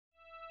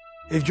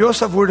If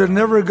Joseph would have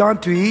never gone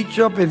to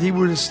Egypt and he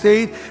would have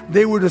stayed,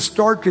 they would have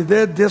starved to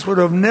death. This would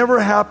have never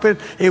happened.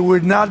 It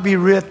would not be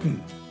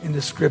written in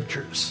the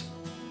scriptures.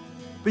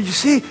 But you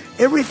see,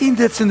 everything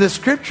that's in the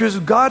scriptures,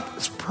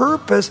 God's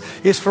purpose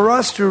is for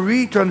us to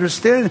read, to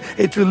understand,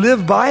 and to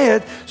live by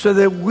it, so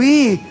that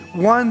we,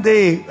 one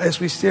day, as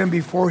we stand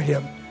before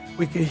Him,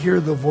 we can hear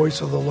the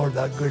voice of the Lord,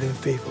 that good and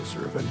faithful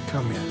servant,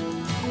 come in.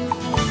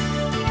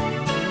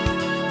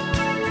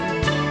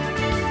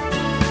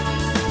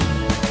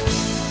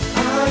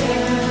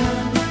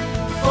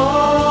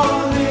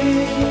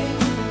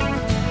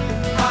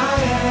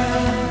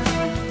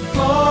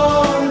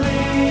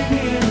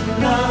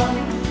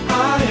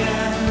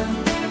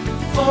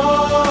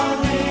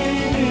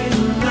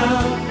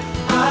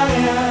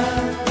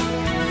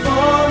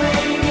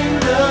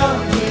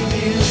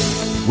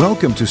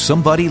 Welcome to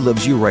Somebody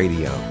Loves You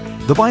Radio,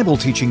 the Bible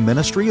teaching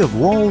ministry of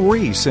Raul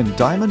Ries in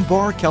Diamond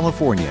Bar,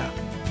 California.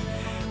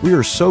 We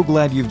are so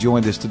glad you've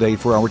joined us today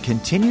for our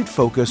continued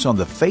focus on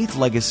the faith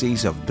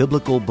legacies of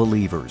biblical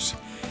believers.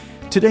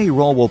 Today,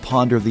 Raul will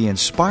ponder the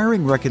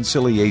inspiring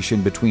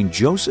reconciliation between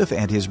Joseph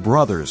and his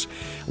brothers,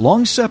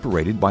 long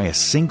separated by a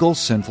single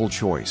sinful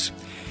choice.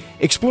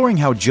 Exploring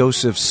how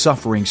Joseph's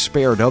suffering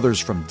spared others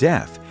from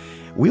death,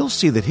 we'll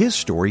see that his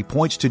story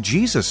points to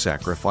Jesus'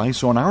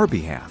 sacrifice on our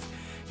behalf,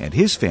 and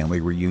his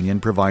family reunion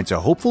provides a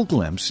hopeful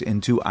glimpse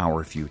into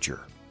our future.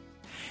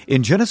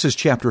 In Genesis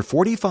chapter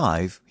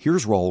 45,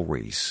 here's Raul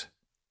Ries.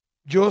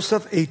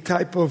 Joseph, a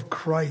type of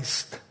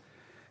Christ.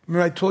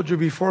 Remember, I told you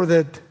before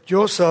that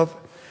Joseph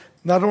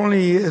not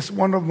only is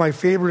one of my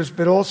favorites,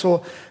 but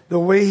also the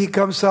way he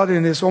comes out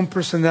in his own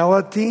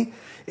personality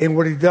and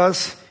what he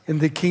does in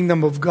the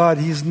kingdom of God.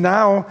 He's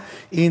now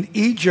in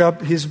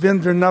Egypt. He's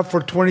been there now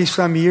for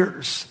 20-some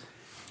years.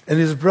 And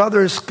his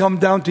brothers come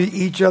down to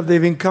Egypt. They've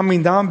been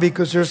coming down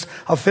because there's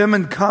a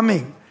famine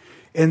coming.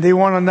 And they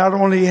want to not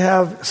only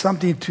have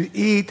something to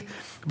eat,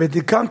 but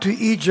they come to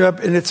Egypt,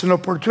 and it's an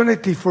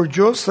opportunity for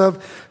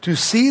Joseph to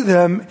see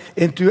them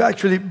and to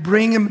actually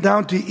bring him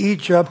down to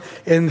Egypt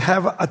and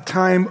have a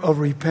time of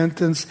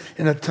repentance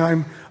and a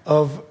time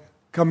of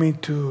coming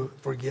to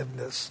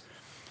forgiveness.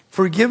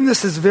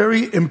 Forgiveness is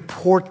very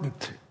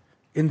important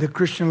in the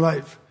Christian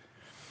life.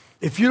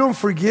 If you don't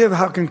forgive,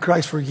 how can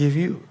Christ forgive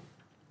you?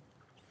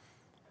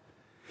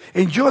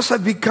 And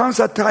Joseph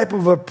becomes a type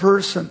of a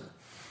person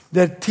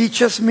that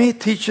teaches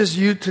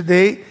you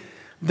today,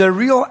 the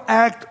real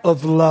act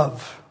of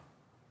love.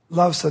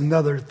 Love's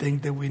another thing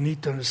that we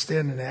need to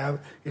understand and have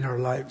in our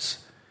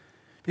lives.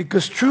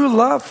 Because true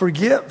love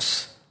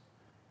forgives.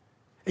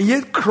 And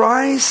yet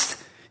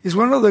Christ is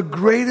one of the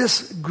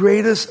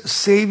greatest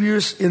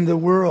saviors in the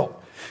world.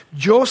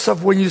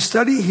 Joseph, when you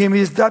study him,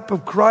 he's that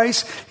of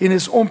Christ in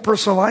his own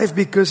personal life,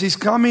 because he's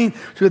coming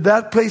to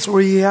that place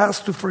where he has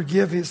to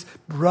forgive his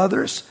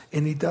brothers,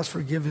 and he does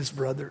forgive his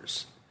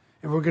brothers.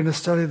 And we're going to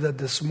study that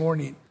this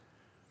morning.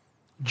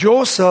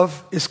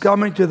 Joseph is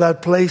coming to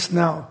that place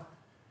now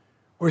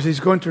where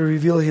he's going to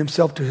reveal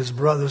himself to his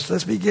brothers.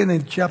 Let's begin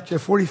in chapter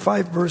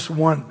 45, verse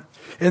 1.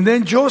 And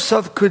then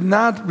Joseph could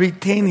not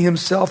retain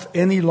himself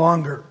any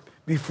longer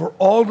before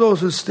all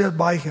those who stood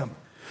by him.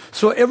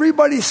 So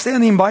everybody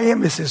standing by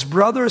him is his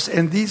brothers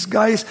and these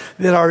guys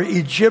that are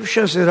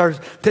Egyptians that are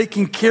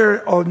taking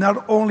care of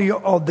not only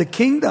of the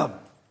kingdom,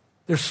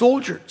 they're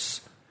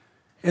soldiers.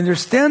 And they're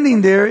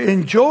standing there,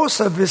 and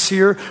Joseph is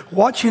here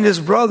watching his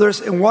brothers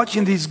and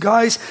watching these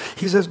guys.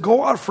 He says,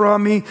 "Go out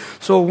from me."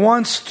 So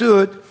one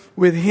stood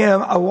with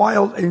him a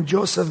while, and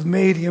Joseph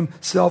made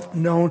himself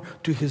known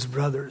to his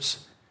brothers.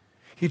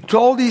 He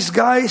told these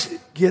guys,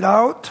 "Get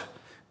out,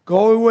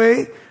 go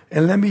away,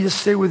 and let me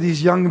just stay with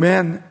these young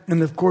men,"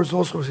 and of course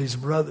also his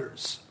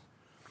brothers.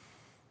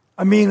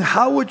 I mean,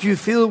 how would you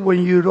feel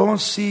when you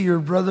don't see your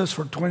brothers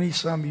for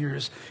 20-some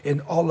years,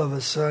 and all of a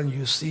sudden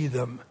you see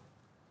them,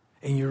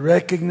 and you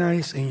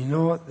recognize and you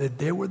know that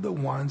they were the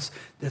ones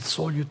that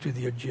sold you to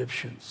the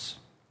Egyptians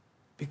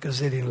because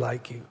they didn't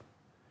like you?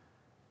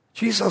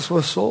 Jesus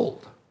was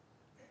sold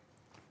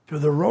to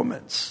the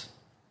Romans.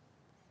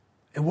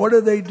 And what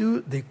did they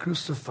do? They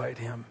crucified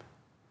him.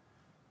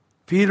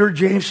 Peter,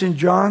 James, and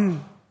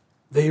John,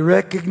 they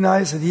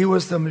recognized that he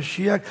was the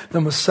Mashiach, the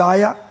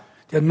Messiah,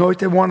 the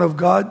anointed one of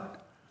God.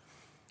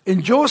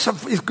 And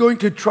Joseph is going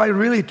to try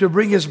really to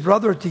bring his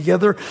brother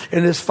together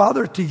and his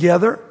father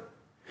together.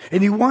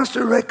 And he wants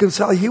to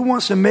reconcile. He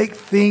wants to make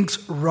things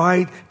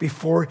right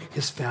before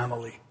his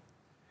family.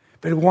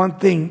 But one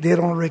thing, they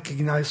don't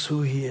recognize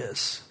who he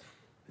is.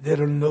 They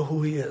don't know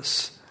who he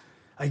is.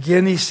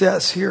 Again, he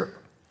says here,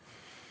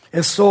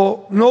 and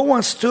so no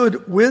one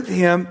stood with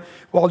him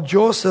while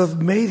Joseph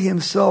made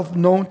himself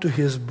known to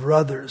his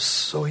brothers.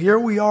 So here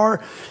we are.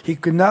 He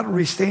could not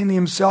restrain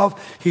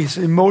himself. His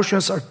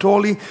emotions are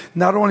totally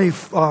not only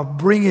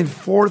bringing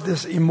forth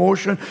this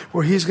emotion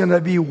where he's going to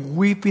be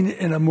weeping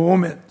in a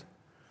moment.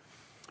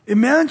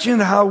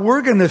 Imagine how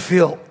we're going to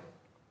feel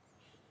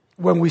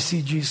when we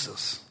see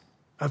Jesus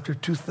after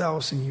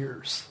 2,000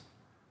 years.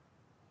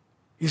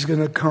 He's going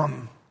to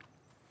come.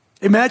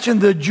 Imagine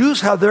the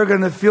Jews, how they're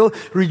going to feel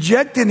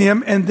rejecting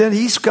him, and then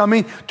he's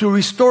coming to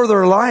restore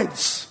their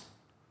lives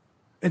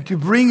and to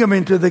bring them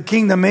into the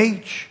kingdom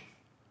age.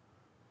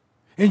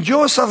 And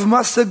Joseph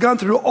must have gone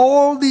through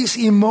all these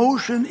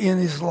emotion in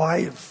his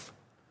life,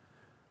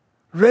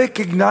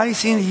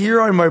 recognizing, here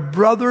are my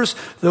brothers,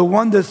 the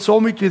one that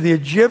sold me to the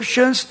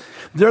Egyptians.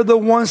 They're the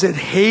ones that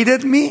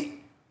hated me.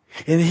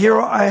 And here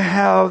I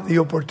have the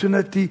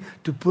opportunity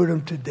to put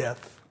them to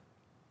death,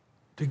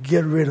 to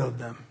get rid of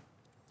them.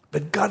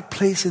 But God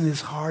placed in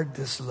his heart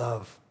this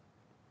love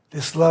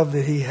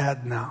that he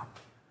had now.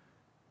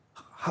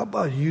 How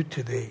about you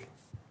today?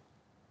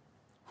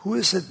 Who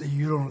is it that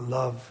you don't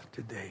love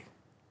today?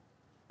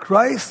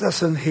 Christ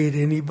doesn't hate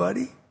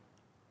anybody,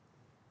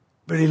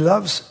 but he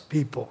loves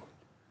people.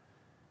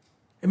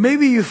 And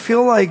maybe you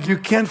feel like you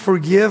can't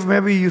forgive.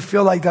 Maybe you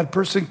feel like that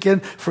person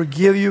can't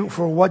forgive you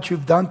for what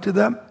you've done to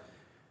them.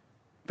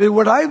 But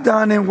what I've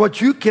done and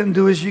what you can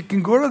do is you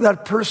can go to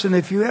that person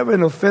if you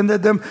haven't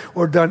offended them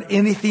or done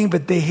anything,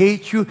 but they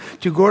hate you,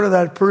 to go to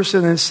that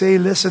person and say,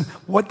 listen,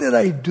 what did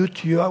I do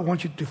to you? I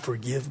want you to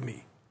forgive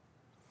me.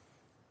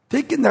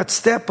 Taking that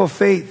step of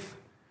faith,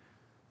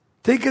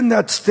 taking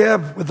that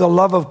step with the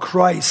love of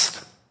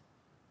Christ,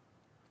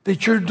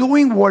 that you're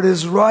doing what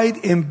is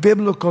right and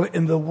biblical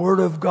in the Word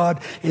of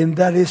God, and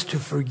that is to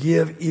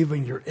forgive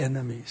even your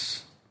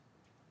enemies.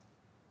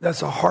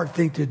 That's a hard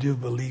thing to do,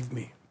 believe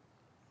me.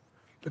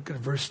 Look at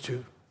verse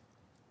 2.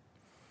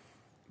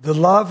 The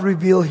love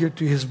revealed here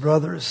to his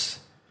brothers.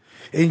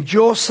 And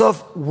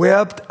Joseph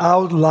wept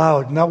out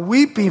loud. Now,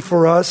 weeping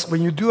for us,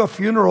 when you do a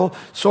funeral,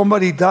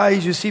 somebody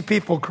dies, you see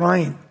people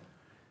crying.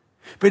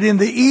 But in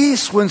the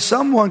East, when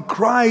someone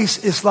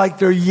cries, it's like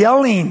they're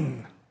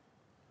yelling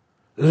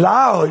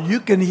loud. You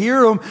can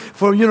hear them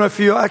from,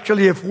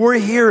 if we're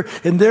here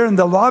and they're in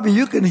the lobby,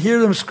 you can hear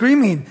them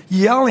screaming,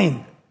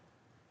 yelling,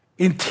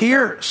 in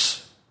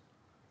tears,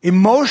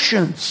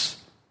 emotions.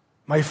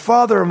 My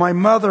father, my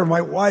mother,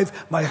 my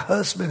wife, my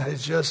husband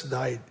has just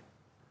died.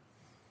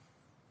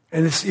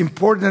 And it's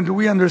important that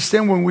we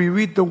understand when we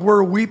read the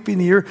word weeping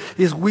here,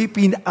 is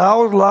weeping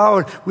out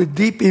loud with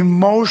deep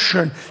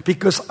emotion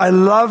because I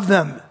love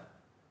them.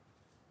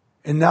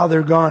 And now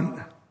they're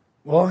gone.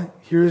 Well,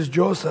 here's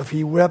Joseph.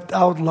 He wept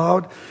out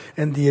loud,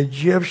 and the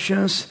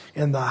Egyptians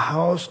in the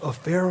house of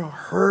Pharaoh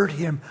heard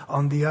him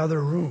on the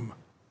other room.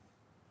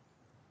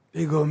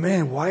 They go,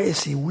 man, why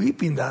is he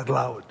weeping that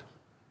loud?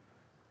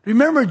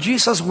 Remember,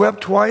 Jesus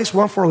wept twice,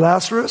 one for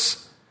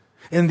Lazarus,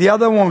 and the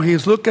other one,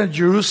 he's looking at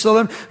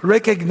Jerusalem,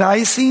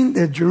 recognizing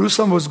that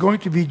Jerusalem was going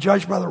to be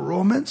judged by the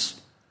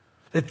Romans,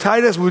 that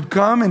Titus would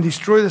come and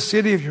destroy the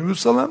city of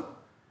Jerusalem.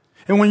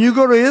 And when you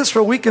go to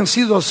Israel, we can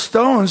see those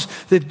stones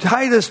that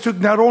Titus took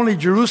not only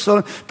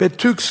Jerusalem, but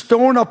took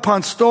stone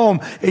upon stone,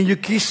 and you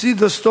can see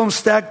the stones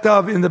stacked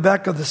up in the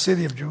back of the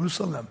city of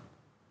Jerusalem.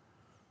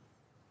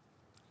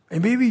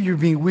 And maybe you've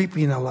been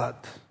weeping a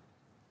lot.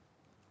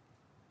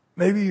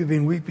 Maybe you've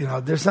been weeping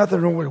out. There's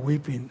nothing wrong with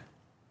weeping.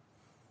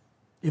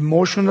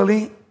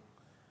 Emotionally,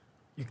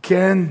 you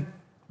can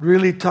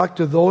really talk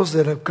to those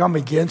that have come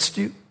against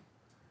you,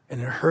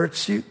 and it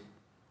hurts you.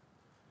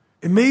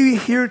 And maybe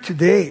here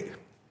today,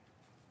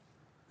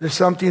 there's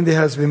something that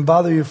has been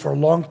bothering you for a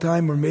long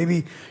time, or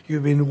maybe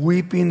you've been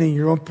weeping in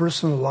your own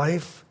personal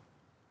life.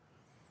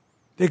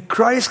 That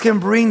Christ can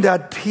bring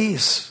that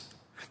peace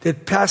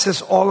that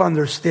passes all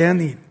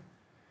understanding.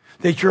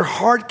 That your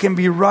heart can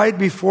be right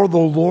before the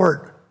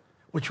Lord.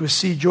 Which we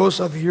see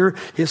Joseph here,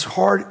 his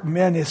heart,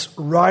 man, is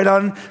right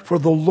on for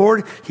the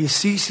Lord. He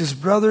sees his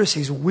brothers,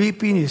 he's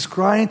weeping, he's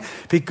crying,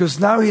 because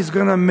now he's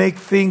going to make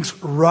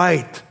things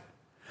right.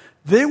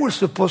 They were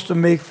supposed to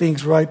make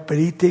things right, but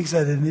he takes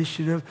that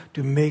initiative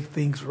to make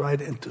things right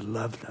and to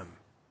love them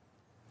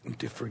and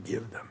to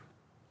forgive them.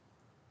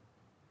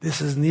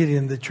 This is needed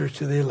in the church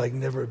today like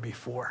never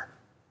before.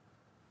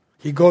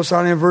 He goes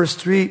on in verse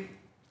 3,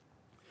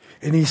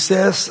 and he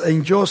says,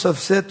 and Joseph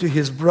said to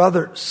his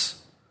brothers,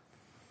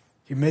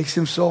 he makes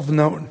himself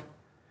known.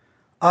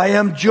 I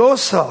am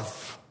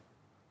Joseph.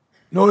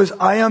 Notice,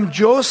 I am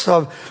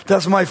Joseph.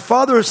 Does my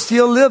father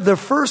still live? The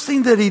first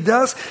thing that he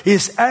does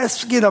is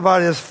asking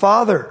about his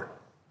father.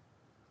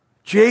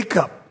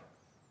 Jacob.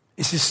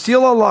 Is he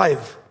still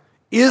alive?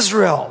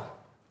 Israel.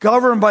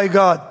 Governed by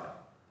God.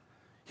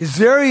 He's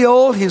very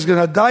old. He's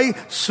going to die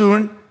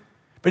soon.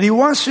 But he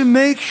wants to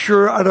make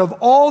sure out of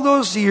all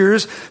those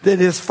years that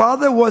his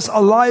father was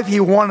alive, he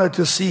wanted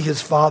to see his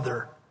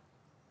father.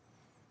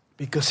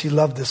 Because he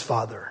loved his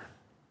father.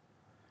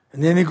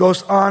 And then he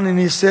goes on and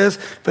he says,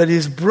 but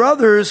his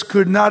brothers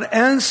could not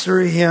answer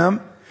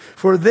him,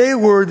 for they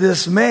were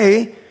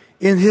dismayed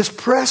in his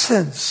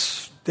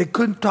presence. They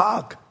couldn't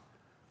talk.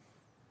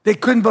 They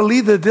couldn't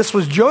believe that this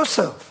was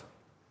Joseph.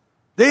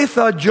 They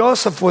thought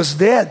Joseph was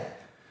dead.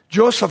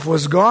 Joseph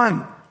was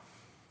gone.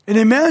 And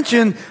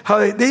imagine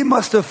how they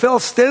must have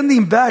felt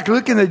standing back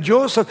looking at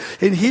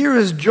Joseph. And here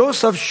is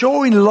Joseph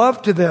showing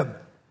love to them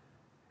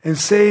and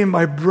saying,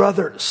 my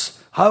brothers,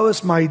 how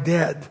is my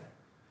dad?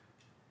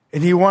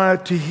 And he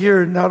wanted to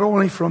hear not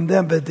only from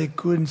them, but they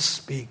couldn't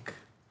speak.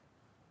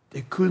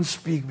 They couldn't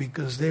speak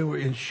because they were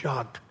in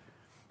shock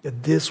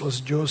that this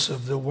was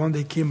Joseph, the one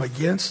they came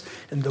against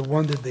and the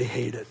one that they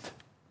hated.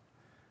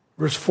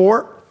 Verse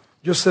 4,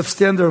 Joseph's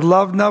tender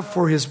love now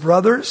for his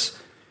brothers.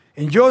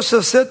 And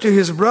Joseph said to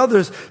his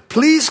brothers,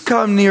 please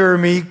come near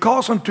me. He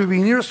calls them to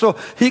be near so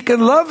he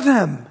can love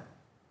them.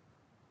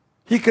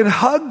 He can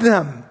hug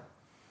them.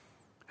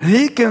 And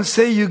he can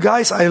say, you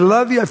guys, I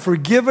love you, I've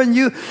forgiven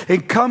you,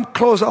 and come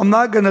close. I'm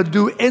not going to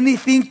do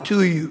anything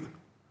to you.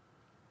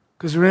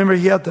 Because remember,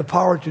 he had the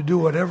power to do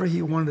whatever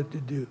he wanted to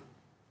do.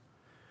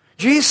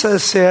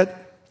 Jesus said,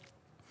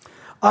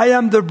 I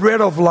am the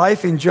bread of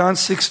life in John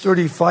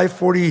 6:35,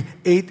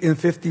 48, and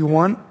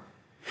 51.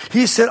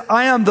 He said,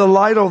 I am the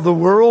light of the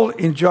world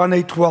in John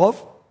 8:12.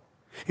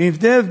 And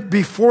then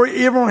before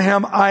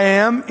Abraham, I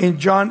am in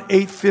John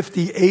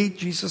 8:58,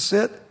 Jesus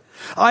said.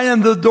 I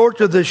am the door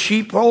to the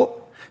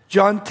sheepfold,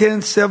 John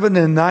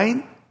 10:7 and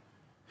 9.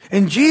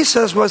 And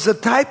Jesus was the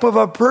type of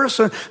a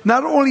person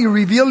not only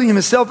revealing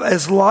himself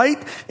as light,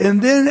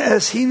 and then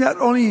as he not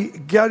only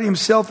got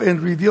himself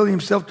and revealed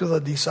himself to the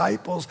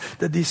disciples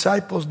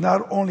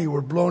not only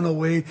were blown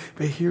away,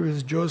 but here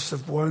is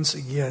Joseph once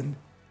again.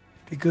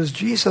 Because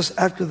Jesus,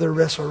 after the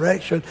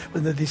resurrection,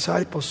 when the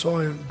disciples saw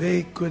him,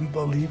 they couldn't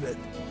believe it.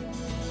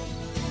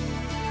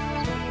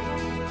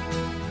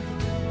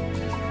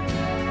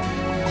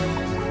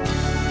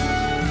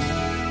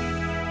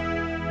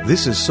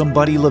 This is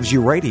Somebody Loves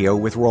You Radio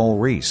with Raul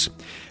Ries.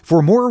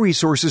 For more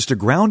resources to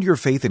ground your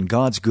faith in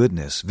God's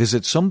goodness,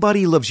 visit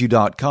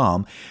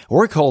somebodylovesyou.com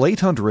or call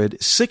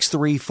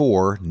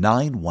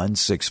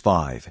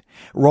 800-634-9165.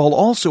 Raul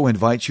also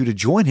invites you to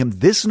join him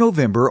this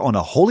November on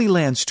a Holy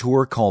Lands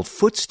tour called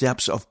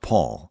Footsteps of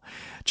Paul.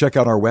 Check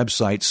out our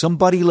website,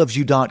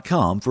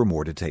 somebodylovesyou.com, for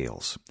more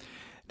details.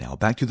 Now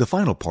back to the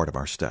final part of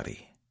our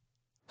study.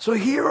 So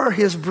here are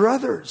his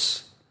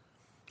brothers.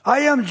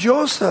 I am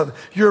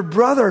Joseph, your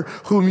brother,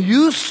 whom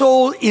you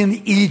sold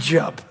in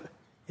Egypt.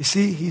 You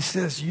see, he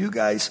says, you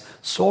guys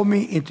sold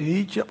me into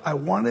Egypt. I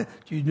wanted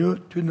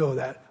you to know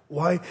that.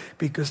 Why?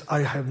 Because I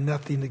have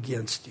nothing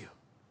against you.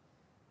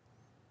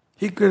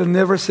 He could have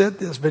never said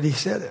this, but he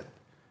said it.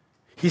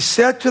 He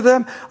said to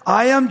them,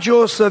 I am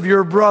Joseph,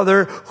 your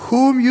brother,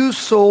 whom you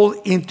sold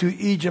into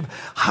Egypt.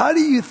 How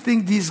do you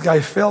think this guy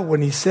felt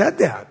when he said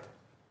that?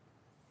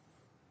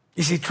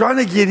 Is he trying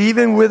to get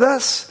even with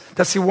us?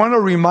 Does he want to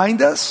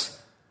remind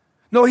us?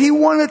 No, he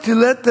wanted to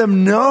let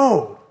them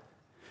know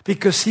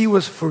because he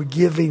was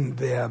forgiving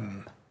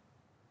them.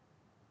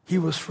 He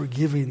was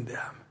forgiving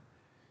them.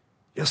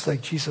 Just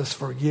like Jesus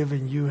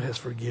forgiven you has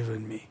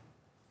forgiven me.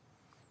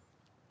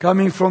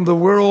 Coming from the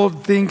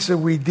world, things that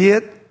we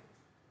did,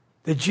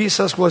 that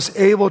Jesus was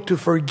able to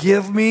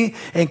forgive me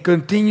and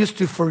continues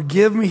to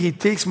forgive me. He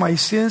takes my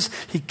sins,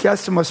 He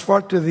casts them as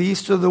far to the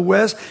east to the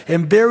west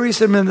and buries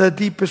them in the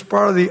deepest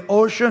part of the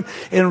ocean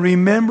and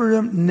remember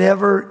them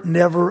never,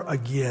 never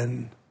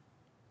again.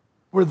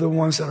 We're the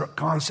ones that are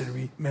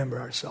constantly remember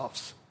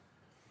ourselves.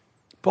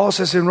 Paul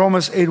says in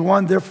Romans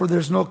 8:1, therefore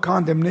there's no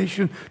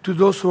condemnation to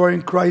those who are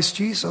in Christ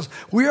Jesus.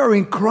 We are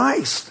in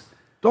Christ.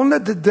 Don't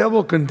let the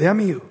devil condemn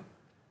you.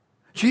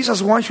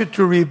 Jesus wants you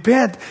to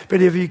repent,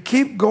 but if you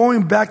keep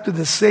going back to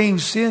the same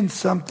sin,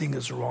 something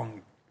is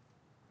wrong.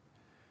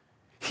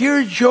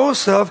 Here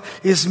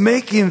Joseph is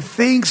making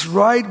things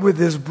right with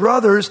his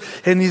brothers,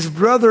 and his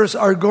brothers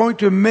are going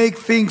to make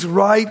things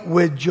right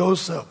with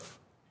Joseph.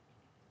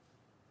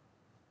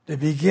 They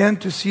begin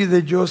to see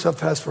that Joseph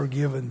has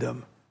forgiven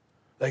them,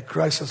 like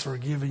Christ has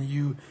forgiven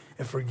you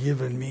and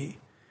forgiven me.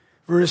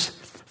 Verse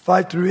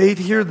 5 through 8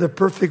 here, the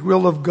perfect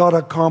will of God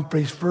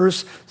accomplished.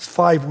 Verse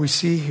 5 we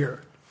see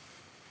here.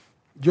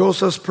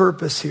 Joseph's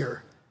purpose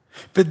here.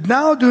 But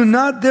now do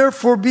not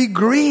therefore be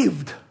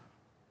grieved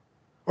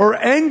or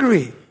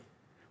angry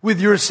with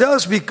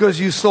yourselves because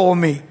you sold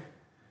me.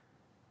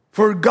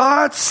 For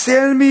God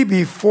sent me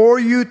before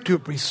you to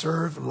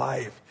preserve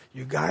life.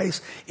 You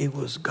guys, it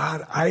was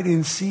God. I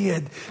didn't see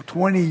it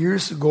 20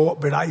 years ago,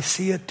 but I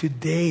see it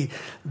today.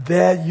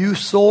 That you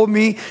sold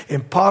me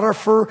in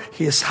Potiphar,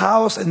 his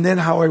house, and then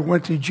how I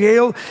went to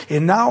jail,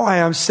 and now I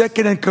am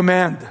second in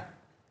command.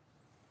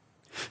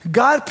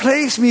 God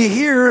placed me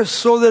here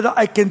so that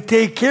I can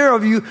take care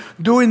of you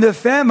during the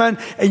famine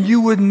and you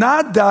would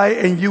not die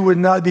and you would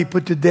not be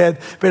put to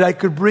death. But I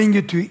could bring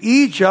you to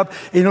Egypt.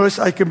 In other words,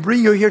 I can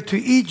bring you here to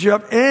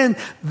Egypt and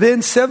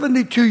then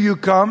 72 you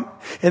come.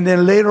 And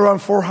then later on,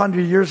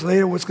 400 years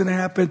later, what's going to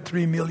happen?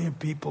 3 million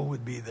people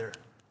would be there.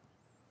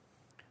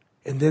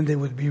 And then they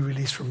would be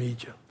released from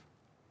Egypt.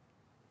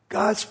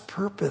 God's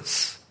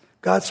purpose,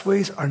 God's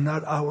ways are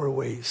not our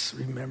ways.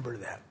 Remember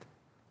that.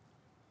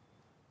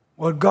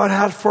 What God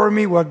had for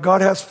me, what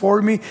God has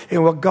for me,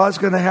 and what God's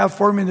going to have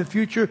for me in the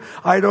future,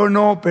 I don't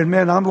know. But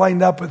man, I'm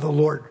lined up with the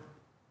Lord.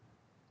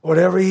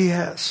 Whatever He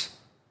has.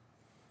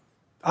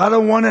 I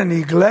don't want to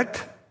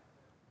neglect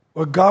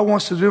what God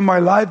wants to do in my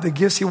life, the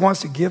gifts He wants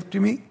to give to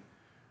me.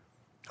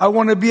 I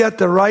want to be at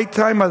the right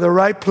time, at the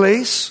right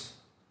place.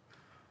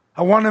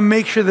 I want to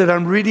make sure that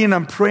I'm reading,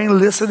 I'm praying,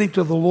 listening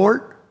to the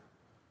Lord.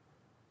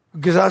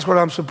 Because that's what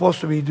I'm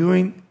supposed to be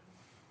doing.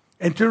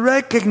 and to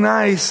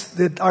recognize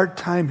that our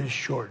time is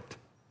short.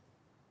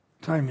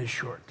 Time is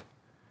short.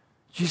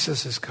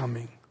 Jesus is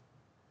coming.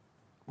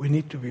 We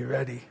need to be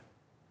ready.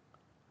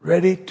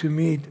 Ready to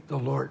meet the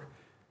Lord.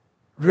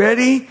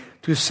 Ready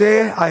to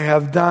say, I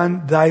have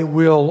done thy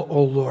will,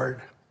 O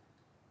Lord.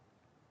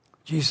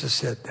 Jesus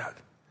said that.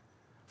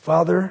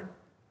 Father,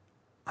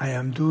 I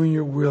am doing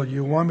your will.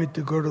 You want me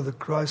to go to the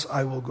cross?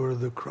 I will go to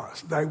the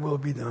cross. Thy will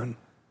be done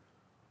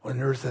on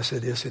earth as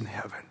it is in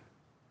heaven.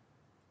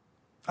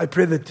 I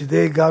pray that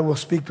today God will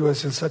speak to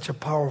us in such a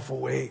powerful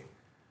way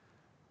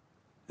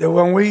that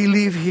when we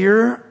leave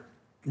here,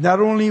 not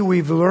only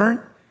we've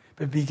learned,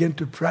 but begin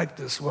to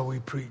practice what we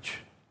preach.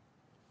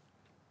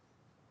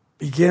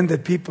 Begin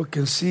that people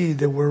can see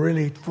that we're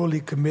really fully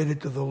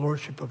committed to the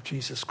Lordship of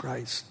Jesus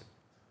Christ.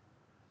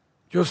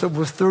 Joseph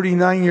was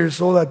 39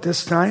 years old at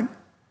this time.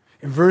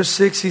 In verse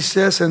 6 he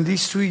says, and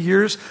these 2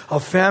 years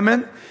of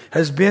famine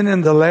has been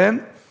in the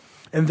land,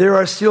 and there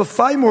are still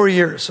 5 more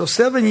years, so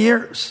 7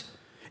 years,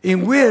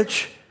 in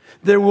which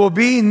there will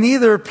be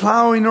neither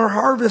plowing nor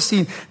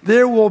harvesting.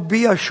 There will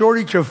be a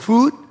shortage of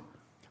food.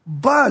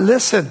 But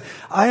listen,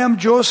 I am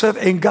Joseph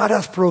and God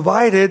has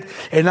provided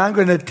and I'm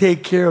going to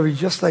take care of you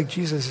just like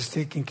Jesus is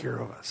taking care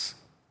of us.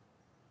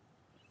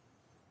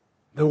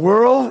 The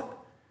world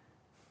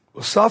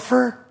will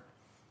suffer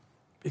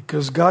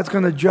because God's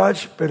going to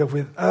judge, but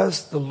with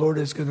us, the Lord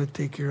is going to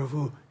take care of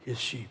who? His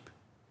sheep,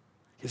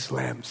 His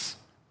lambs.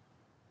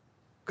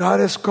 God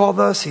has called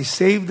us, He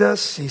saved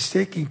us, He's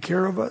taking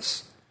care of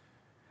us.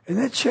 And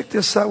then check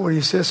this out what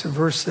He says in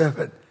verse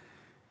 7.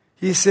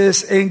 He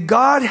says, and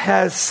God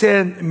has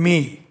sent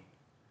me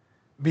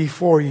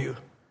before you.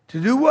 To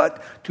do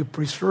what? To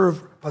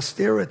preserve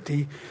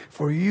posterity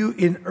for you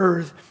in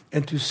earth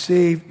and to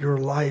save your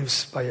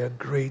lives by a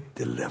great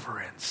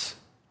deliverance.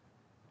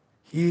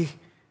 He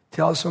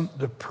tells them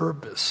the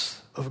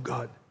purpose of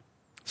God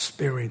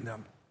sparing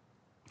them.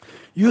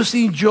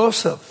 Using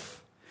Joseph.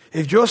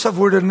 If Joseph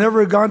would have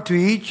never gone to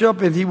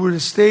Egypt and he would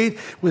have stayed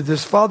with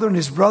his father and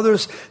his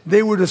brothers,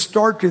 they would have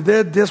starved to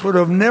death. This would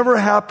have never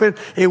happened.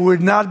 It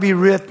would not be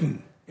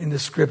written in the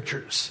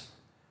scriptures.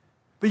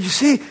 But you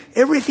see,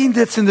 everything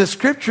that's in the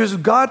scriptures,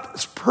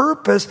 God's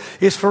purpose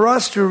is for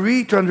us to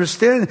read, to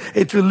understand,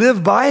 and to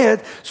live by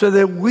it so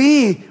that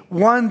we,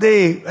 one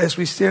day, as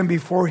we stand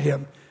before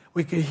Him,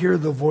 we can hear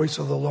the voice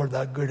of the Lord,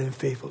 that good and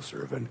faithful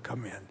servant,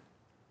 come in.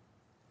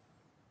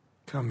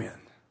 Come in.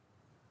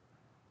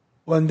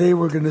 One day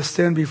we're going to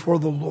stand before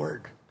the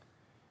Lord.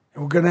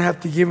 And we're going to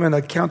have to give an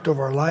account of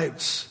our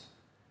lives.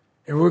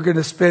 And we're going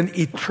to spend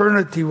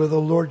eternity with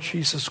the Lord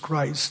Jesus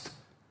Christ.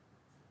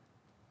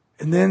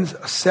 And then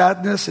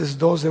sadness is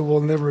those that will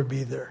never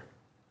be there.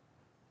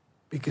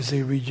 Because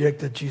they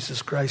rejected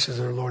Jesus Christ as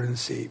their Lord and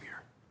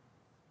Savior.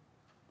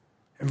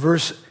 In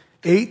verse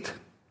 8,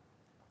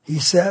 he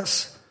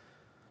says,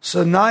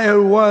 so now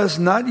it was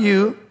not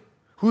you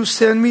who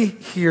sent me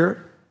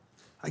here,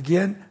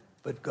 again,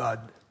 but God.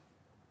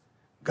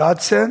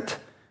 God sent.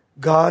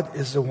 God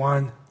is the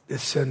one that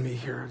sent me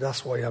here.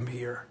 That's why I'm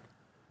here.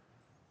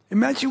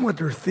 Imagine what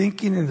they're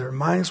thinking in their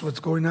minds, what's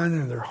going on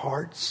in their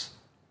hearts.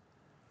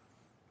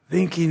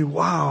 Thinking,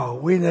 wow,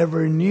 we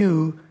never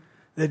knew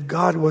that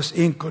God was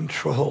in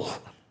control.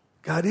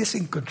 God is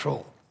in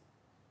control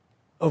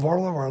of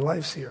all of our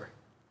lives here.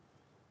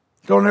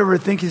 Don't ever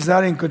think He's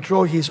not in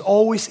control. He's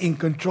always in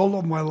control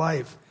of my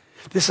life.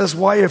 This is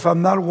why if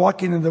I'm not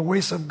walking in the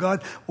ways of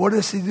God, what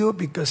does He do?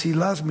 Because He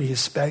loves me. He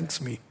spanks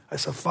me.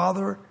 As a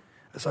father,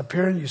 as a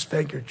parent, you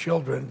spank your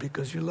children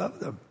because you love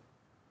them,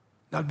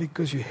 not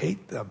because you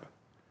hate them.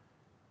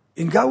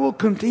 And God will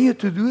continue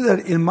to do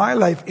that in my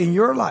life, in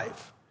your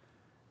life.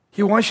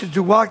 He wants you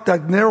to walk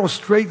that narrow,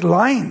 straight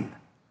line.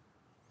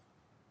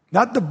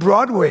 Not the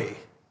broad way,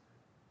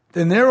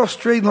 the narrow,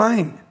 straight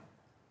line.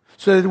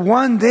 So that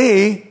one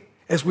day,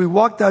 as we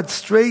walk that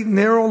straight,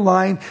 narrow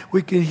line,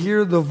 we can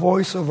hear the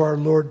voice of our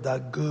Lord,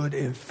 that good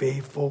and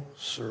faithful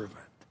servant.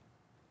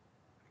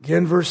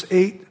 Again, verse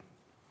 8.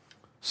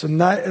 So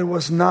it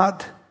was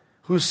not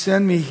who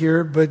sent me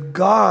here, but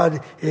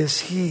God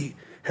is He,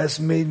 has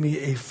made me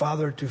a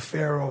father to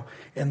Pharaoh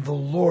and the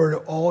Lord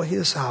all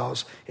his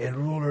house and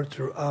ruler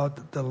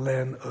throughout the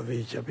land of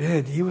Egypt.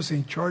 And he was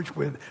in charge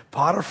with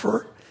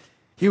Potiphar.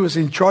 He was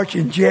in charge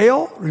in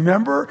jail,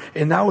 remember?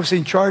 And now he's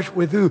in charge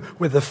with who?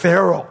 With the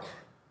Pharaoh.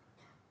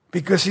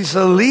 Because he's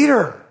a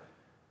leader.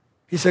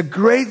 He's a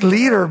great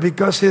leader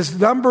because his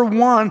number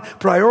one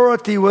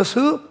priority was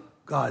who?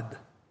 God.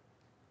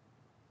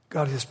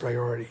 God is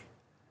priority.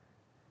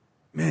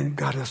 Man,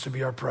 God has to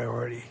be our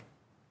priority.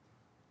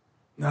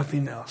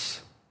 Nothing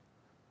else.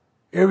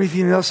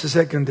 Everything else is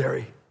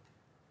secondary.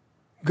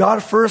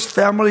 God first,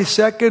 family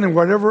second, and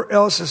whatever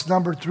else is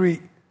number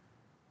 3.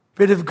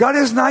 But if God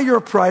is not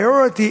your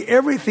priority,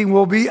 everything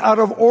will be out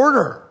of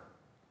order.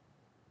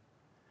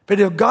 But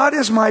if God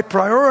is my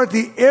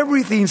priority,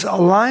 everything's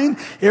aligned.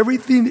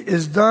 Everything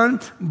is done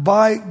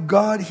by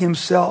God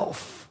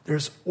Himself.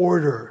 There's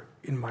order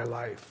in my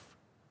life.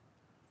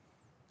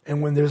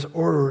 And when there's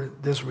order,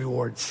 there's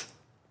rewards.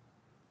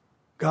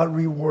 God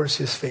rewards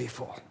His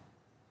faithful.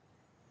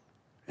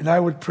 And I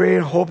would pray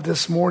and hope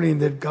this morning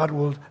that God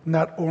will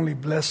not only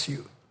bless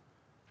you,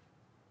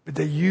 but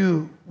that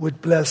you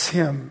would bless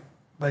him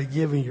by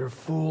giving your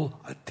full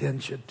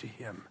attention to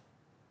him.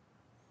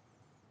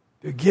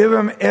 To give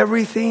him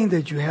everything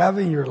that you have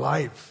in your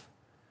life.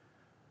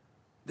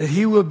 That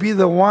he will be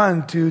the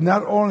one to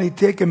not only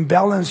take and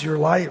balance your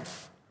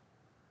life,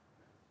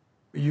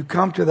 but you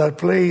come to that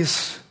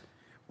place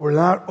where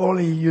not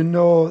only you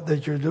know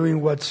that you're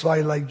doing what's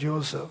right like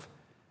Joseph,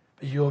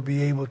 but you'll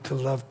be able to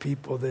love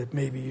people that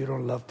maybe you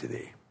don't love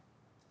today.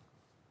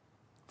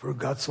 For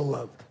God so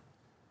loved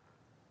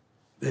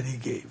that he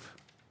gave.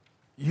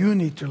 You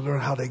need to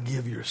learn how to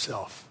give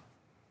yourself.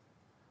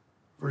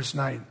 Verse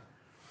 9.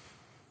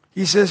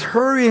 He says,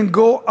 hurry and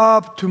go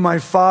up to my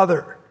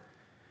father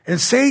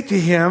and say to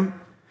him,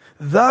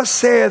 thus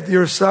saith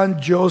your son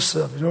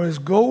Joseph. In other words,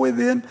 go with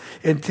him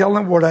and tell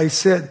him what I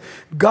said.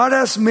 God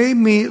has made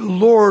me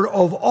Lord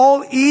of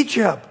all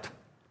Egypt.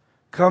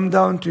 Come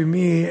down to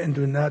me and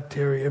do not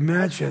tarry.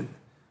 Imagine.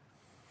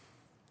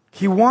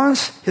 He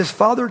wants his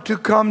father to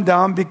come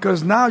down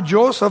because now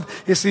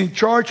Joseph is in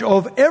charge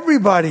of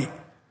everybody.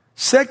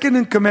 Second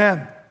in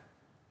command.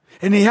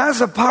 And he has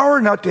the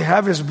power not to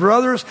have his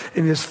brothers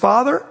and his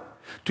father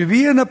to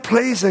be in a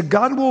place that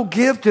God will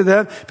give to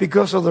them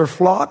because of their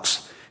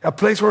flocks, a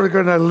place where they're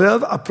going to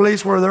live, a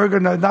place where they're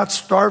going to not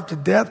starve to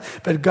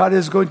death, but God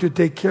is going to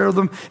take care of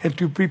them and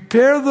to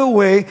prepare the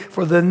way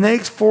for the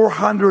next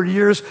 400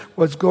 years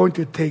what's going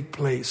to take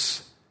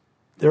place.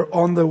 They're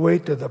on the way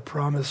to the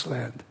promised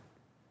land.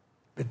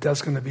 But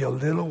that's going to be a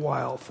little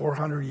while,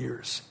 400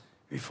 years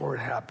before it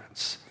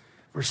happens.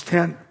 Verse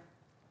 10.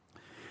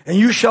 And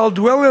you shall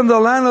dwell in the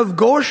land of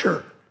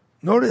Goshen.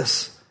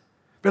 Notice.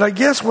 But I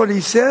guess what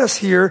he says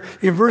here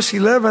in verse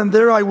 11,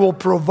 there I will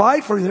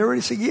provide for you. There it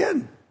is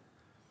again.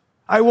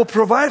 I will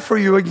provide for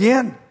you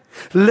again.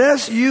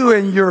 Lest you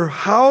and your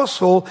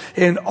household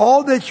and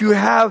all that you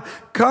have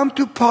come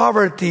to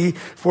poverty,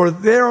 for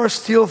there are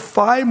still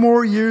 5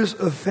 more years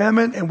of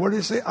famine. And what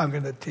does he say? I'm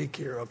going to take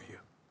care of you.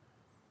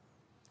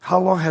 How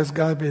long has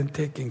God been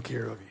taking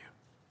care of you?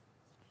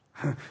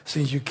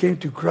 Since you came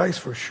to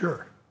Christ, for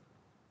sure.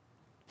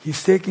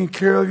 He's taking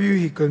care of you.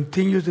 He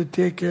continues to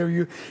take care of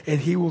you. And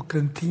he will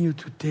continue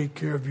to take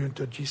care of you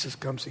until Jesus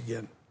comes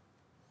again.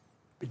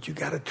 But you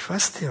got to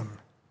trust him.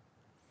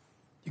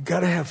 You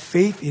got to have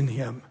faith in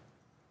him.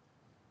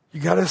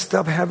 You got to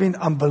stop having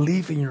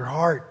unbelief in your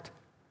heart.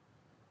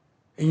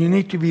 And you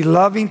need to be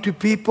loving to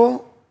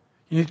people.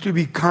 You need to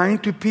be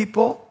kind to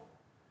people.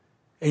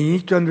 And you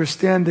need to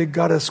understand that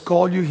God has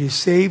called you, he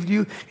saved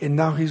you, and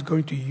now he's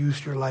going to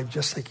use your life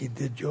just like he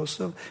did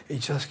Joseph,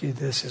 and just like he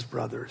did his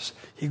brothers.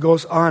 He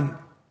goes on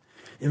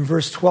in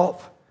verse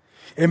 12.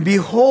 And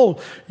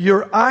behold,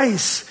 your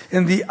eyes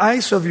and the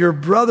eyes of your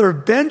brother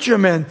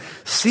Benjamin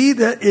see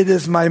that it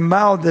is my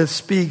mouth that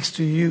speaks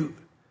to you.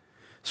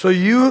 So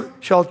you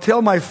shall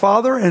tell my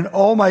father and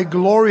all my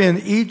glory in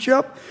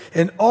Egypt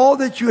and all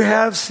that you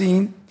have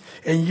seen,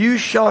 and you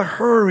shall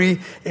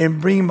hurry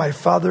and bring my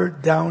father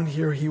down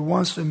here. He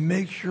wants to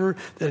make sure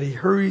that he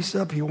hurries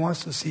up. He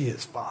wants to see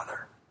his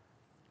father.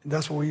 And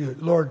that's what we do.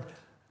 Lord,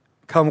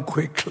 come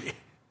quickly.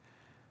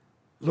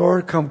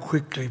 Lord, come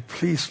quickly.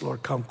 Please,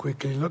 Lord, come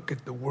quickly. Look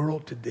at the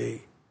world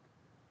today.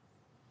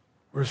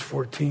 Verse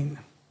 14.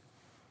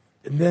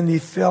 And then he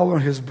fell on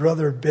his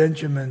brother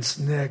Benjamin's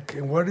neck.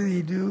 And what did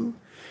he do?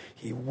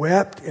 He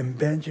wept, and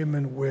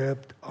Benjamin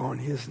wept on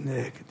his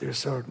neck.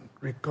 There's a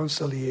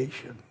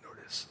reconciliation.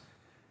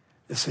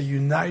 It's a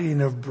uniting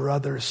of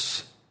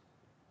brothers.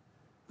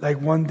 Like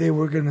one day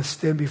we're going to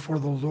stand before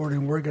the Lord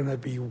and we're going to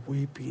be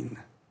weeping.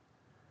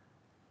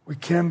 We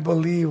can't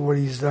believe what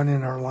he's done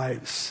in our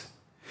lives.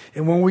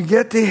 And when we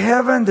get to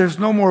heaven, there's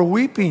no more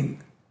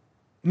weeping.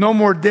 No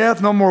more death,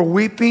 no more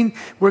weeping.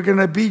 We're going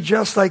to be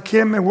just like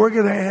him, and we're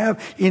going to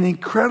have an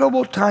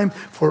incredible time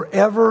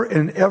forever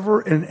and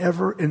ever and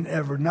ever and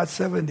ever. Not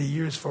 70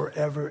 years,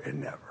 forever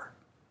and ever.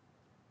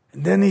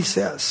 And then he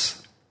says,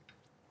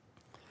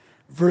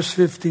 verse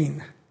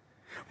 15,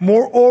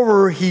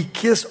 moreover, he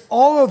kissed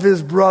all of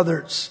his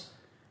brothers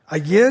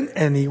again,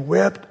 and he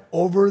wept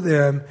over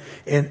them,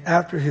 and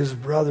after his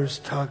brothers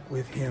talked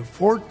with him.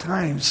 4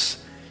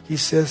 times he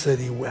says that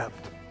he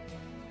wept,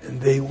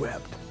 and they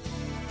wept.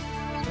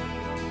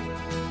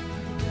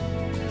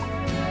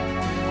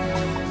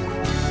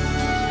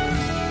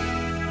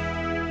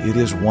 It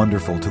is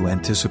wonderful to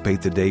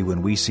anticipate the day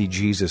when we see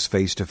Jesus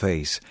face to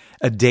face,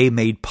 a day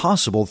made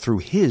possible through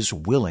his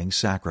willing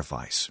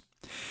sacrifice.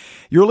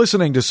 You're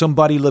listening to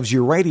Somebody Loves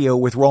You Radio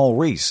with Raul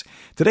Ries.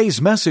 Today's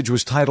message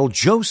was titled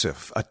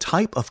Joseph, a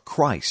Type of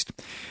Christ.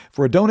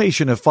 For a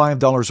donation of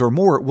 $5 or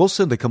more, we'll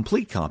send a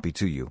complete copy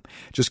to you.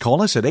 Just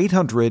call us at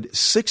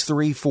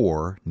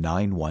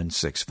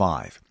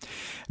 800-634-9165.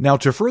 Now,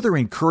 to further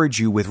encourage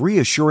you with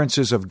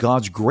reassurances of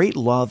God's great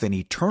love and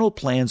eternal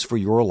plans for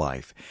your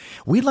life,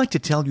 we'd like to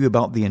tell you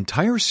about the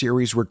entire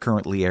series we're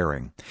currently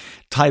airing,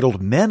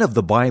 titled Men of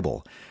the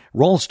Bible.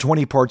 Raul's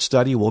 20-part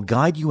study will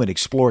guide you in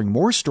exploring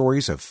more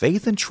stories of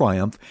faith and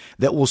triumph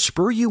that will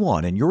spur you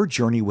on in your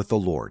journey with the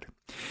Lord.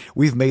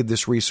 We've made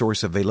this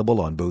resource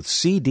available on both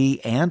CD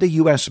and a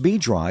USB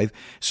drive,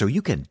 so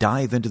you can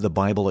dive into the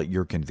Bible at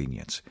your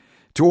convenience.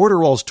 To order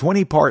Raul's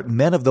 20-part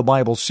Men of the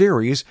Bible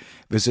series,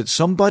 visit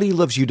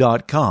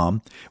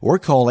SomebodyLovesYou.com or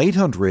call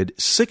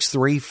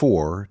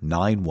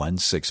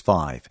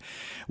 800-634-9165.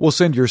 We'll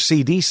send your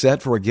CD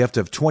set for a gift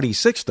of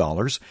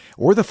 $26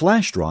 or the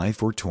flash drive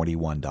for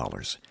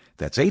 $21.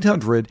 That's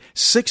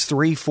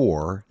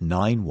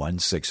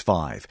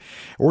 800-634-9165.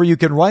 Or you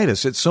can write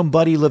us at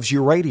Somebody Loves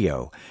You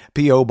Radio,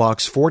 P.O.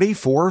 Box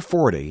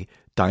 4440,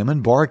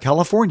 Diamond Bar,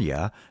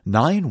 California,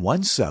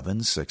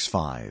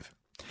 91765.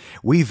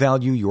 We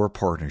value your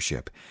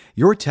partnership.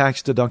 Your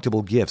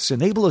tax-deductible gifts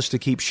enable us to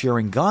keep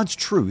sharing God's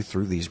truth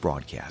through these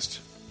broadcasts.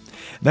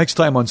 Next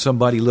time on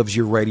Somebody Loves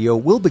You Radio,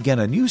 we'll begin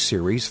a new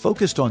series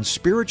focused on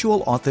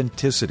spiritual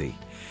authenticity.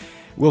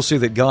 We'll see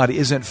that God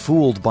isn't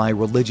fooled by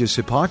religious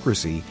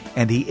hypocrisy,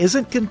 and He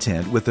isn't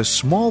content with a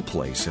small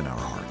place in our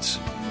hearts.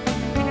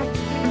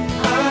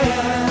 I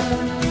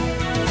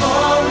am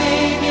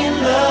falling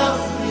in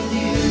love with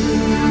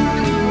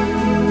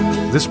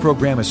you. This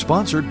program is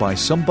sponsored by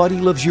Somebody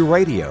Loves You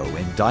Radio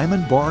in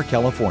Diamond Bar,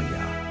 California.